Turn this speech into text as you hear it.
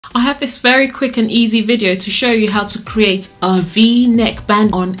I have this very quick and easy video to show you how to create a V-neck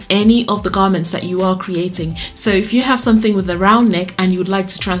band on any of the garments that you are creating. So if you have something with a round neck and you would like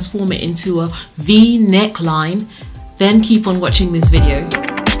to transform it into a V neckline, then keep on watching this video.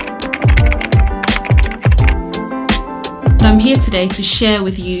 I'm here today to share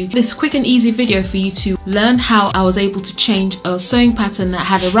with you this quick and easy video for you to learn how I was able to change a sewing pattern that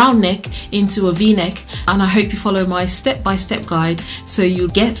had a round neck into a V-neck, and I hope you follow my step-by-step guide so you'll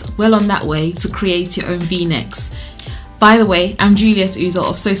get well on that way to create your own V-necks. By the way, I'm Juliet Uzo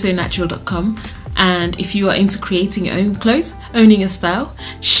of SewSewNatural.com, and if you are into creating your own clothes, owning a style,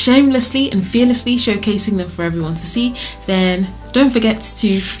 shamelessly and fearlessly showcasing them for everyone to see, then don't forget to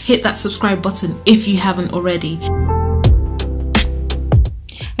hit that subscribe button if you haven't already.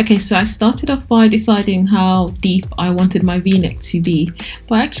 Okay, so I started off by deciding how deep I wanted my V-neck to be,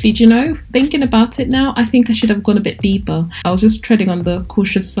 but actually, do you know, thinking about it now, I think I should have gone a bit deeper. I was just treading on the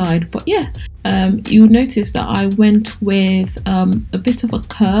cautious side, but yeah, you notice that I went with a bit of a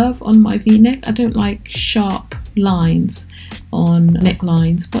curve on my V-neck. I don't like sharp lines on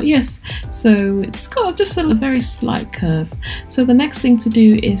necklines, but yes, so it's got just a very slight curve. So the next thing to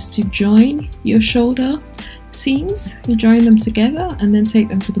do is to join your shoulder seams. You join them together and then take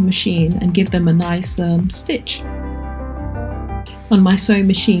them to the machine and give them a nice stitch. On my sewing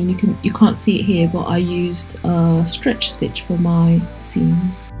machine, you can't see it here, but I used a stretch stitch for my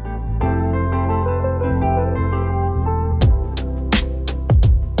seams.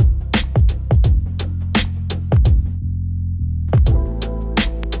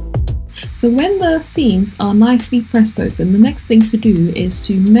 So when the seams are nicely pressed open, the next thing to do is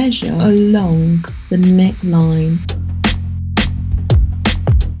to measure along the neckline.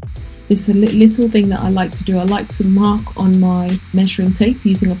 It's a little thing that I like to do. I like to mark on my measuring tape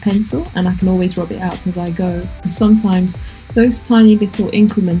using a pencil, and I can always rub it out as I go, because sometimes those tiny little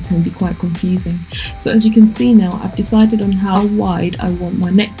increments can be quite confusing. So as you can see now, I've decided on how wide I want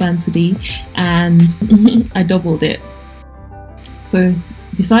my neckband to be, and I doubled it. So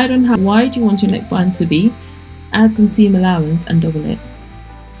decide on how wide you want your neckband to be, add some seam allowance and double it.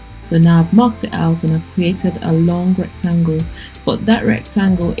 So now I've marked it out and I've created a long rectangle, but that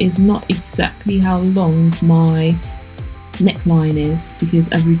rectangle is not exactly how long my neckline is because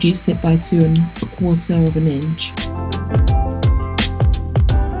I've reduced it by 2 1/4 of an inch.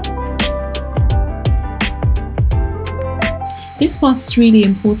 This part is really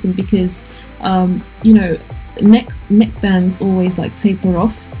important because you know, neckbands always like taper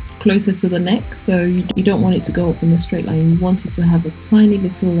off closer to the neck, so you don't want it to go up in a straight line. You want it to have a tiny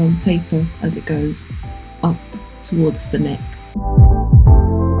little taper as it goes up towards the neck.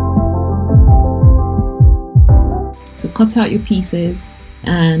 So cut out your pieces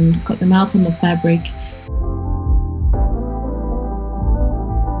and cut them out on the fabric.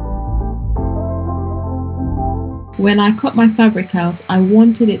 When I cut my fabric out, I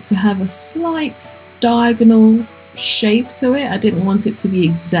wanted it to have a slight diagonal shape to it. I didn't want it to be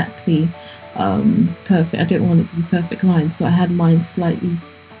exactly perfect. I didn't want it to be perfect lines, so I had mine slightly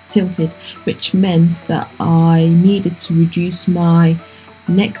tilted, which meant that I needed to reduce my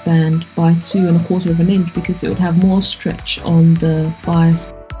neckband by 2 1/4 of an inch because it would have more stretch on the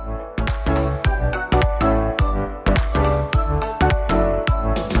bias.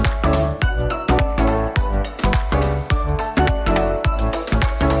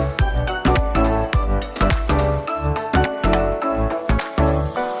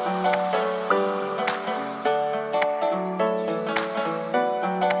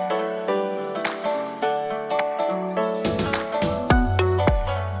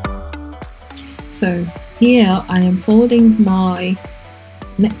 So here I am folding my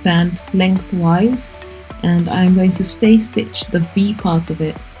neckband lengthwise, and I'm going to stay stitch the V part of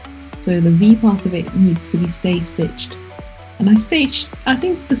it. So the V part of it needs to be stay stitched, and I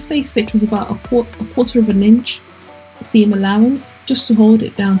think the stay stitch was about a quarter of an inch seam allowance, just to hold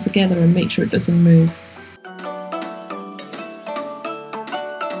it down together and make sure it doesn't move.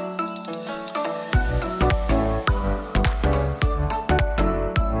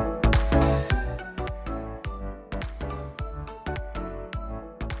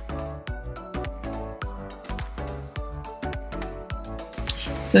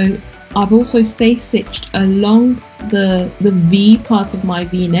 So I've also stay stitched along the V part of my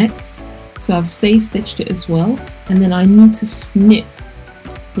V-neck, so I've stay stitched it as well, and then I need to snip.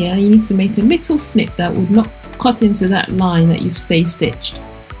 Yeah, you need to make a little snip that would not cut into that line that you've stay stitched,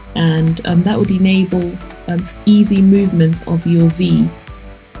 and that would enable easy movement of your V.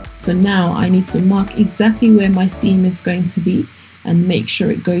 So now I need to mark exactly where my seam is going to be and make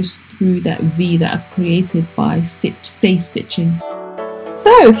sure it goes through that V that I've created by stay stitching.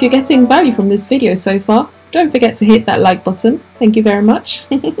 So if you're getting value from this video so far, don't forget to hit that like button. Thank you very much.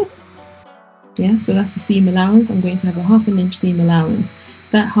 Yeah, so that's the seam allowance. I'm going to have a 1/2 inch seam allowance.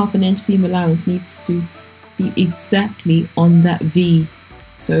 That 1/2 inch seam allowance needs to be exactly on that V.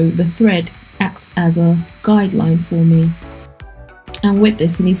 So the thread acts as a guideline for me. And with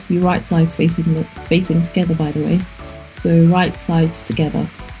this, it needs to be right sides facing together, by the way. So right sides together.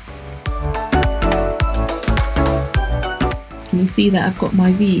 Can you see that I've got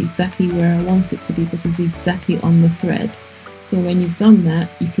my V exactly where I want it to be, because it's exactly on the thread. So when you've done that,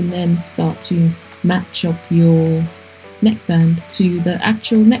 you can then start to match up your neckband to the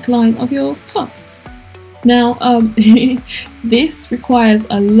actual neckline of your top. Now this requires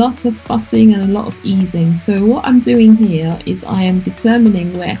a lot of fussing and a lot of easing. So what I'm doing here is I am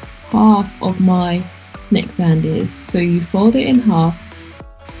determining where half of my neckband is. So you fold it in half,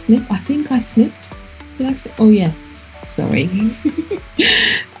 snip. I think I snipped. Did I snip? Oh yeah, sorry.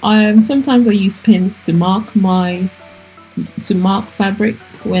 Sometimes I use pins to mark fabric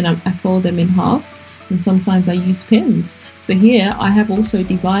when I fold them in halves, and sometimes I use pins. So here I have also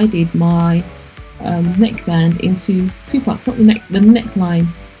divided my neckband into two parts, not the neckline,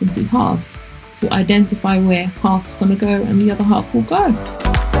 into halves, to identify where half's gonna go and the other half will go.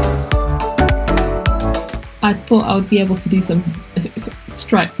 I thought I would be able to do some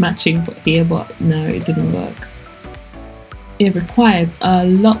stripe matching here, but no, it didn't work. It requires a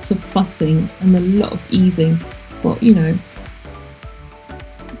lot of fussing and a lot of easing, but you know,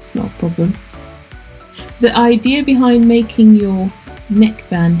 it's not a problem. The idea behind making your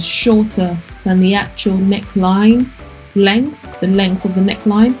neckband shorter than the actual neckline length, the length of the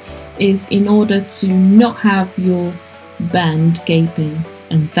neckline, is in order to not have your band gaping,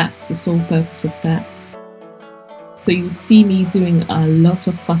 and that's the sole purpose of that. So you would see me doing a lot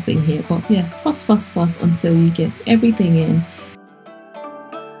of fussing here, but yeah, fuss, fuss, fuss until you get everything in.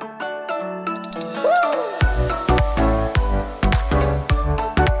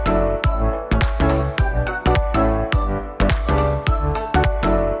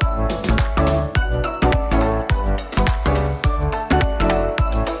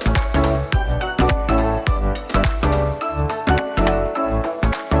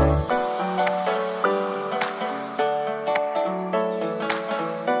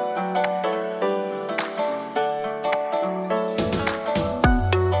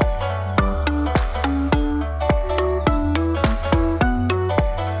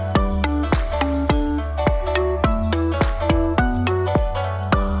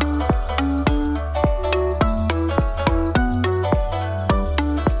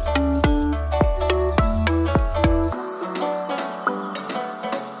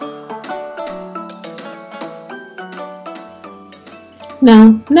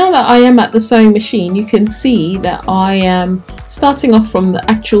 Now that I am at the sewing machine, you can see that I am starting off from the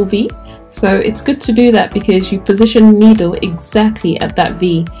actual V. So it's good to do that because you position the needle exactly at that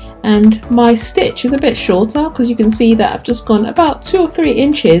V. And my stitch is a bit shorter because you can see that I've just gone about 2 or 3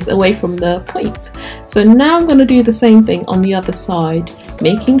 inches away from the point. So now I'm going to do the same thing on the other side,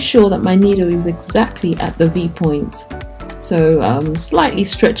 making sure that my needle is exactly at the V point. So slightly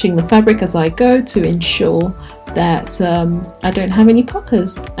stretching the fabric as I go to ensure that I don't have any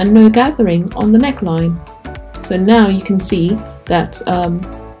puckers and no gathering on the neckline. So now you can see that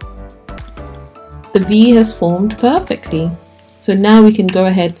the V has formed perfectly. So now we can go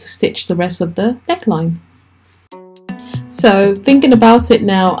ahead to stitch the rest of the neckline. So thinking about it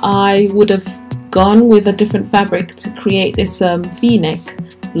now, I would have gone with a different fabric to create this V-neck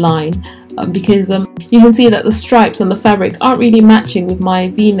line because you can see that the stripes on the fabric aren't really matching with my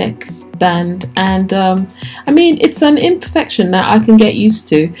V-neck band, and I mean, it's an imperfection that I can get used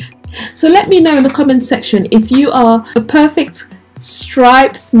to. So let me know in the comment section if you are a perfect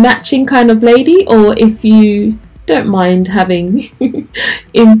stripes matching kind of lady, or if you don't mind having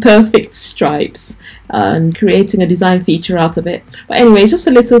imperfect stripes and creating a design feature out of it. But anyway, it's just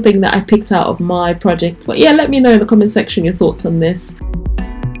a little thing that I picked out of my project. But yeah, let me know in the comment section your thoughts on this.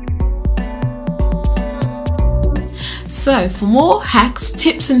 So for more hacks,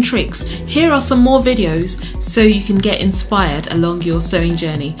 tips and tricks, here are some more videos so you can get inspired along your sewing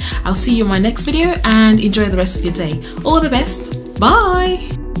journey. I'll see you in my next video and enjoy the rest of your day. All the best. Bye.